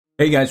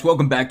Hey guys,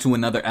 welcome back to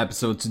another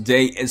episode.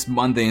 Today is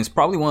Monday and it's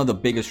probably one of the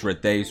biggest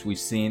red days we've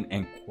seen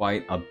in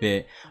quite a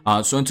bit.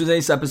 So in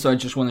today's episode, I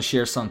just want to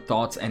share some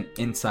thoughts and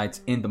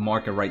insights in the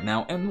market right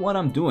now and what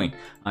I'm doing.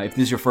 If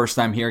this is your first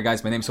time here,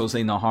 guys, my name is Jose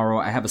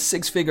Najarro. I have a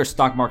six-figure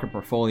stock market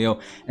portfolio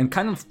and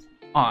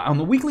on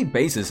a weekly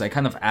basis, I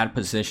kind of add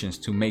positions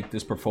to make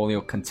this portfolio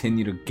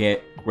continue to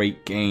get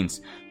great gains.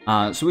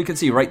 So we can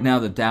see right now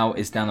the Dow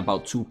is down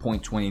about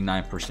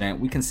 2.29%.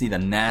 We can see the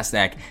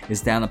Nasdaq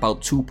is down about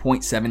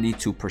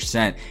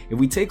 2.72%. If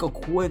we take a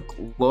quick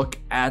look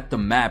at the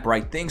map,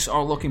 right, things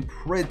are looking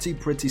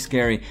pretty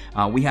scary.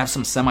 We have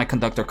some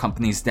semiconductor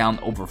companies down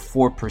over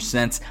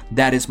 4%.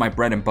 That is my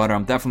bread and butter.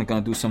 I'm definitely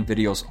going to do some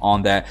videos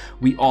on that.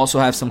 We also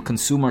have some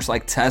consumers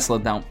like Tesla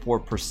down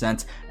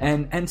 4%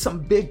 and some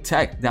big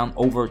tech down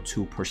over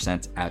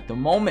 2% at the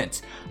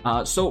moment.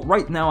 So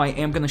right now I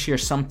am going to share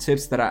some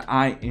tips that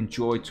I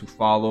enjoy to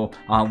follow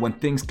when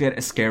things get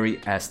as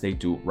scary as they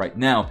do right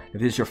now.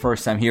 If this is your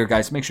first time here,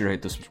 guys, make sure to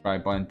hit the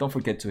subscribe button. Don't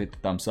forget to hit the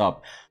thumbs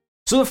up.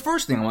 So the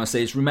first thing I want to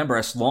say is remember,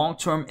 as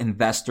long-term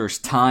investors,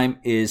 time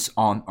is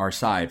on our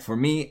side. For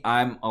me,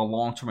 I'm a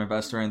long-term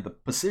investor and the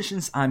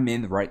positions I'm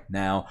in right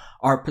now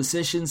are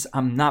positions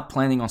I'm not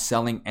planning on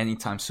selling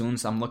anytime soon.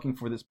 So I'm looking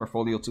for this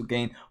portfolio to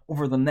gain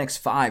over the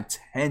next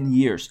 5-10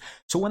 years.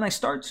 So when I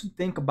start to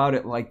think about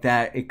it like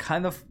that,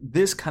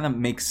 this kind of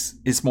makes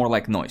it's more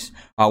like noise.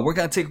 We're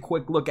going to take a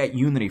quick look at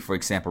Unity, for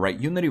example, right?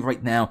 Unity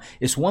right now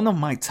is one of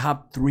my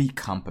top 3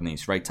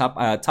 companies, right?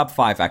 Top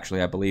 5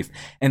 actually, I believe.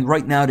 And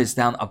right now it is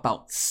down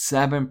about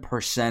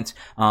 7%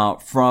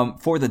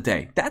 for the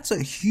day. That's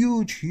a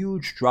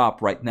huge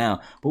drop right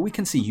now. But we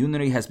can see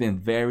Unity has been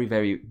very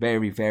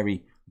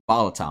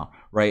volatile,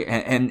 right?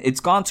 And it's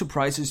gone to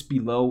prices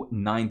below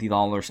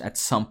 $90 at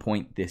some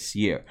point this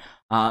year.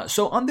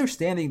 So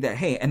understanding that,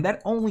 hey, and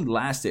that only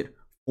lasted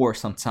for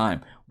some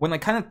time. When I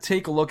kind of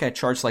take a look at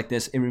charts like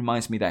this, it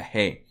reminds me that,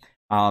 hey,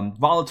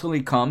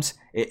 volatility comes,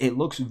 it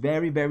looks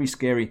very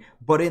scary,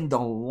 but in the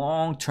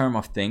long term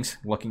of things,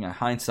 looking at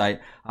hindsight,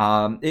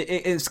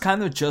 it's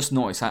kind of just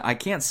noise. I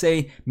can't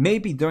say,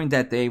 maybe during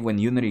that day when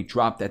Unity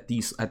dropped at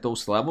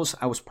those levels,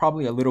 I was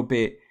probably a little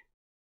bit,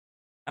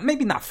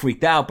 maybe not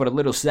freaked out, but a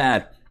little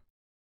sad.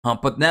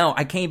 But now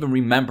I can't even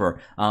remember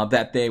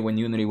that day when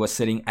Unity was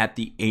sitting at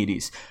the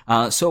 80s.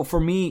 So for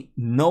me,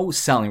 no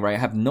selling, right? I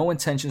have no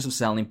intentions of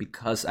selling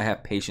because I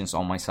have patience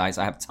on my side.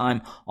 I have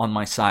time on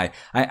my side.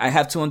 I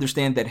have to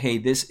understand that, hey,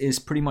 this is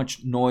pretty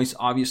much noise.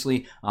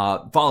 Obviously,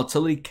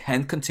 volatility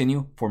can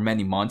continue for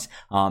many months.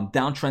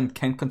 Downtrend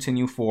can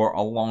continue for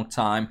a long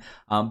time.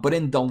 But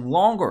in the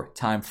longer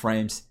time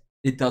frames,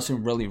 it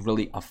doesn't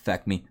really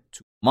affect me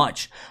too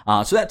much.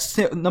 So that's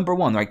number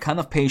one, right? Kind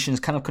of patience,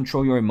 kind of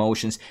control your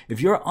emotions.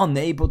 If you're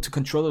unable to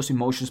control those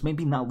emotions,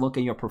 maybe not look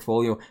at your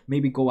portfolio,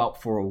 maybe go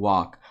out for a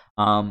walk.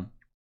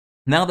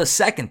 Now the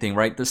second thing,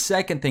 right? The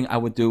second thing I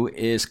would do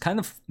is kind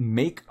of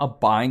make a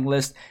buying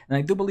list. And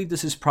I do believe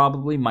this is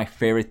probably my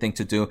favorite thing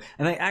to do.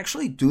 And I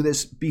actually do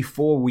this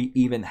before we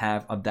even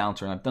have a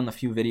downturn. I've done a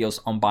few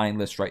videos on buying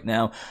lists right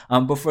now.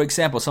 But for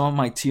example, some of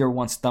my tier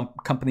 1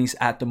 companies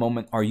at the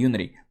moment are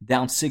Unity,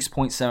 down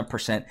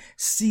 6.7%,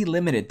 C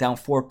Limited down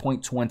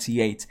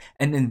 4.28%,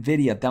 and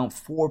Nvidia down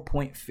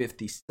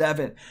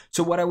 4.57%.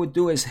 So what I would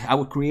do is I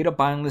would create a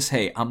buying list.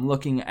 Hey, I'm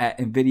looking at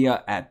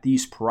Nvidia at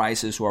these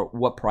prices or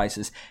what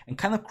prices, and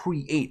kind of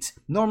create.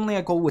 Normally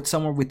I go with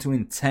somewhere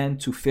between 10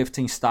 to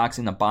 15 stocks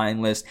in a buying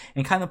list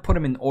and kind of put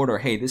them in order.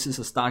 Hey, this is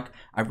a stock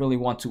I really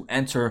want to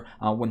enter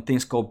when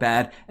things go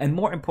bad. And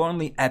more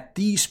importantly, at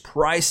these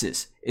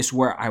prices is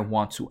where I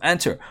want to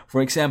enter. For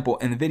example,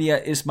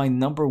 Nvidia is my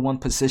number 1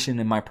 position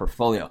in my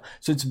portfolio.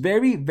 So it's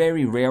very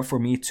rare for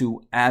me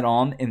to add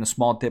on in a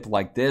small dip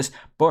like this.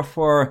 But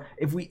for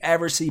if we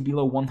ever see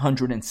below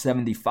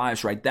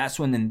 175s, right, that's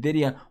when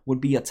Nvidia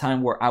would be a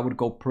time where I would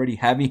go pretty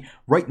heavy.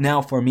 Right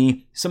now for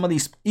me, some of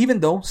these,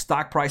 even though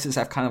stock prices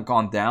have kind of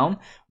gone down,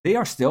 they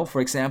are still,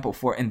 for example,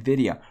 for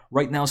Nvidia,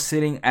 right now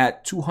sitting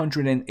at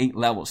 208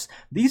 levels.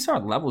 These are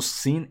levels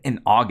seen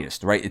in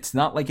August, right? It's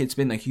not like it's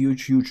been a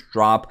huge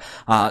drop.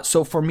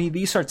 So for me,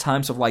 these are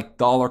times of like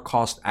dollar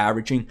cost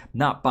averaging,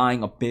 not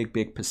buying a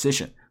big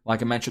position.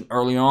 Like I mentioned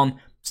early on,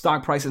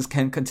 stock prices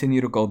can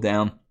continue to go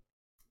down.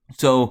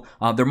 So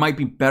there might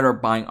be better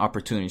buying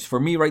opportunities. For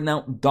me right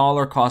now,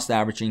 dollar cost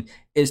averaging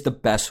is the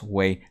best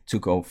way to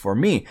go for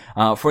me.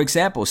 For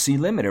example, C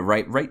Limited,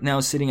 right now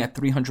sitting at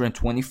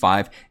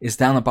 325 is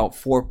down about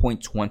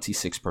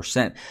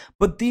 4.26%.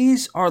 But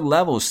these are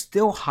levels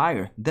still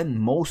higher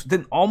than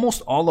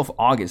almost all of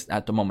August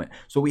at the moment.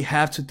 So we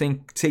have to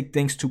take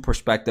things to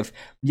perspective.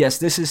 Yes,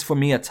 this is for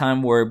me a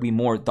time where it'd be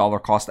more dollar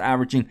cost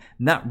averaging,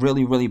 not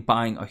really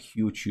buying a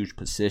huge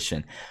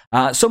position.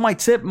 So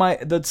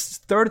the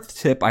third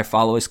tip I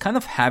follow is kind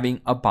of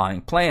having a buying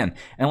plan.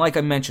 And like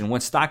I mentioned,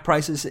 when stock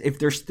prices, if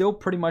they're still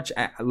pretty much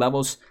at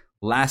levels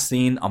last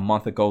seen a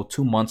month ago,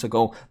 2 months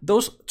ago,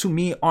 those to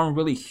me aren't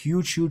really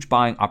huge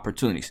buying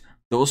opportunities.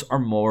 those are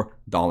more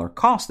dollar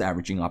cost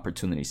averaging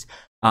opportunities.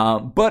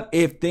 But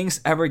if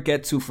things ever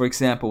get to, for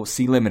example,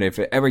 C limit, if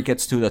it ever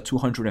gets to the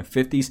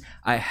 250s,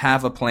 I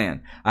have a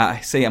plan.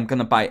 I say I'm going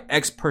to buy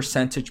X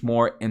percentage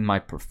more in my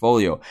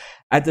portfolio.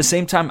 At the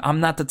same time, I'm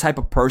not the type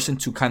of person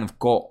to kind of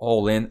go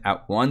all in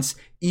at once.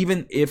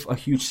 Even if a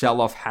huge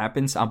sell-off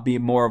happens, I'll be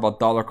more of a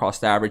dollar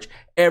cost average.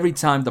 Every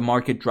time the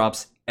market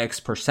drops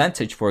X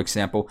percentage, for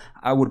example,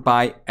 I would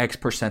buy X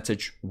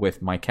percentage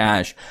with my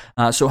cash.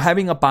 So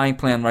having a buying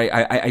plan, right?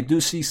 I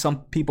do see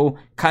some people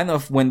kind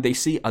of, when they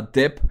see a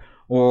dip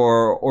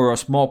or a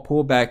small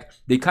pullback,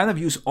 they kind of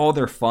use all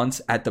their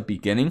funds at the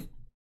beginning.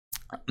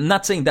 I'm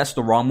not saying that's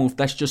the wrong move.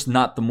 That's just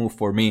not the move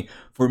for me.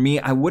 For me,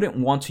 I wouldn't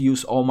want to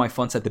use all my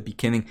funds at the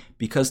beginning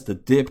because the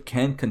dip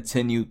can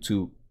continue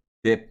to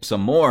dip some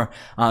more.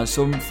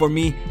 So for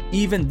me,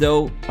 even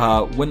though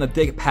when the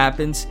dip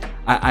happens,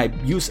 I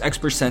use X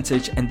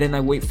percentage and then I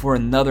wait for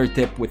another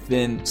dip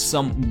within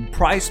some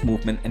price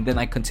movement and then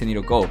I continue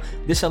to go.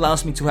 This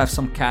allows me to have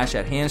some cash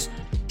at hand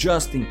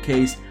just in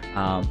case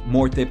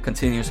more dip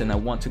continues and I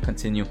want to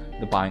continue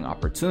the buying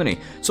opportunity.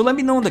 So let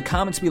me know in the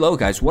comments below,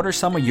 guys, what are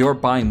some of your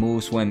buying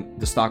moves when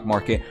the stock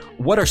market?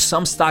 What are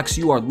some stocks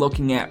you are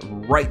looking at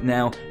right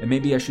now and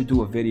maybe I should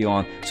do a video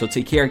on? So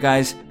take care,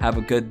 guys, have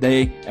a good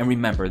day, and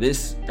remember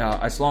this,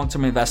 as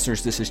long-term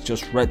investors, this is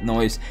just red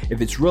noise.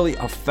 If it's really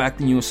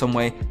affecting you in some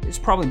way, it's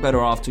probably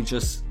better off to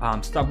just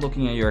stop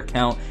looking at your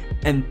account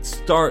and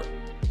start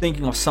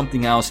thinking of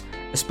something else,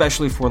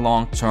 especially for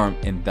long-term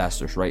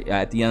investors, right?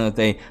 At the end of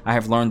the day, I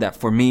have learned that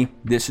for me,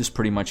 this is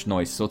pretty much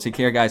noise. So take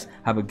care, guys.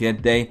 Have a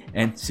good day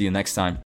and see you next time.